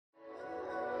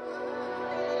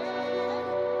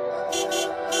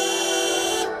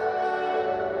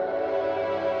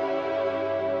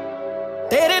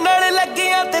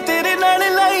लगियां ते तेरे नाल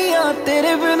लाइयां,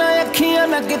 तेरे बिना अखियां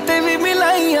ना किते भी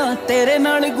मिलाइयां। तेरे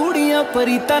नाल गुड़ियां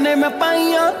परीतां ने मैं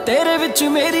पाइयां, तेरे विच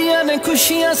मेरियां ने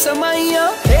खुशियां समाइयां।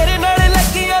 तेरे नाल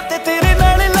लगियां ते तेरे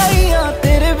नाल लाइयां,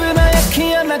 तेरे बिना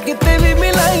अखियां ना किते भी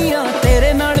मिलाइयां।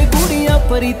 तेरे नाल गुड़ियां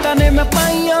परीतां ने मैं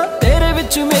पाइयां, तेरे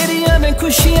विच मेरियां ने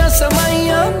खुशियां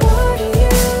समाइयां।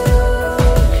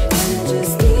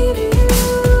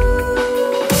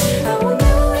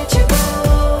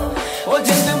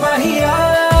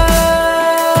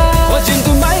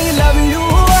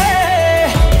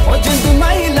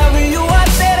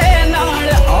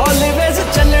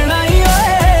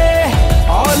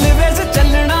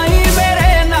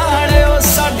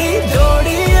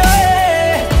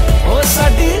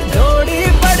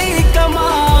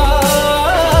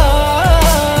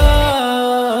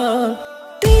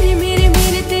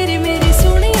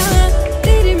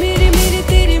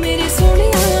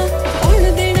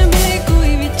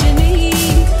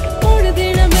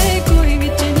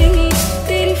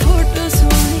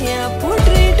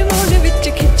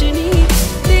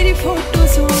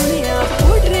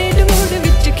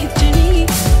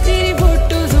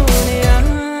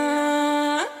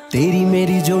 तेरी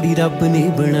मेरी जोड़ी रब ने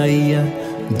बनाई आ,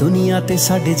 दुनिया ते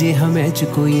साडे जिहा मैच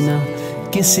कोई ना।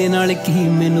 किसे नाल की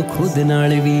मैनू खुद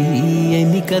नाल भी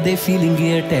इन्नी कदे फीलिंग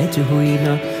अटैच हुई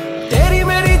ना। तेरी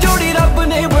मेरी जोड़ी रब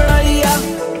ने बनाई आ,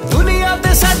 दुनिया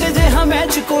ते साडे जिहा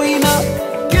मैच कोई ना।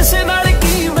 किसे नाल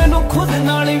की मैनू खुद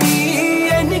नाल भी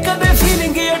इन्नी कदे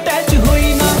फीलिंग अटैच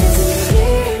हुई ना।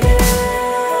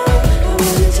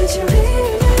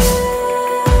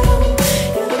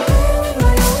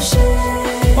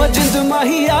 जिंद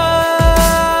माहिया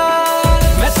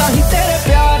मैं ताही तेरे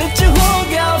प्यार च हो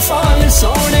गया फाल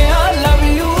सोने। लव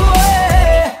यू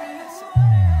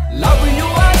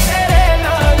तेरे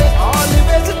नाल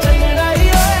ऑलवेज चलना ही,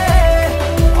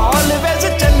 ऑलवेज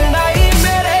चलना ही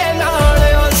मेरे नाल।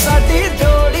 ओ साडी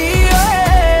जोड़ी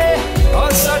ओ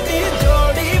साडी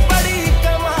जोड़ी बड़ी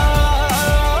कमाल।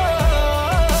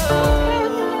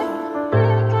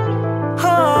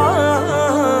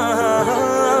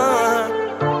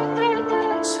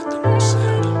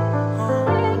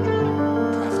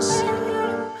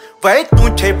 वे तू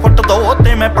 6 फुट 2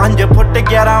 ते मैं 5 फुट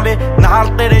 11 वे, नाल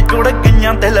तेरे जुड़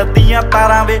गईयां दिल दियां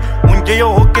तारां वे। उंज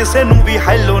ओह किसे नू भी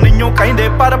हैलो नहीं कहिंदे,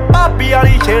 पर भाभी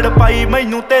वाली छेड़ पाई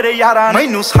मैनू तेरे यारां।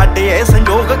 मैनू साडे ए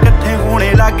संजोग इकट्ठे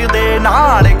होने लगदे,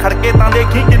 नाल खड़के तां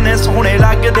देखी किन्ने सोहणे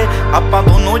लगदे। आपां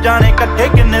दोनों जाने इकट्ठे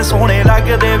किन्ने सोहणे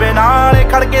लगदे वे, नाल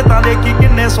खड़के तां देखी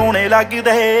किन्ने सोहणे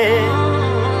लगदे।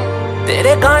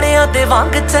 तेरे गाणियां दे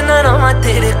वांग चन्ना मैं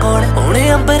तेरे कोल, हुणे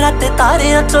अंबरां ते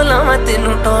तारियां चो लावां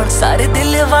तेनू टोल। सारे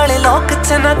दिल वाले लोक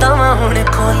चन्ना दावां हुणे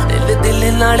खोल, दिल दिल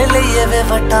नाल लईए वे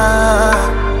वटा।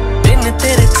 बिन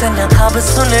तेरे चन्ना खाब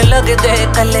सुने लगदे,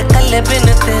 कल्ले कल्ले बिन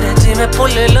तेरे जिवें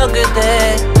फुल लगदे।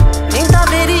 नींदा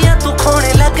मेरियां तू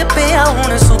खोणे लग पिया,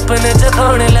 हुण सुपने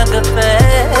जगाउणे लग पे।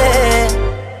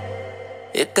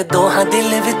 एक दोहां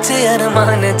दिल विच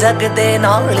अरमान जगदे,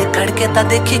 नाल खड़के तां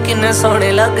देखी किन्ने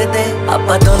सोहणे लगदे।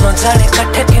 आपां दोनों जाने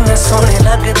कट्ठे किन्ने सोहणे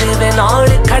लगदे वे, नाल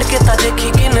खड़के तां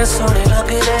देखी किन्ने सोहणे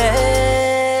लगदे।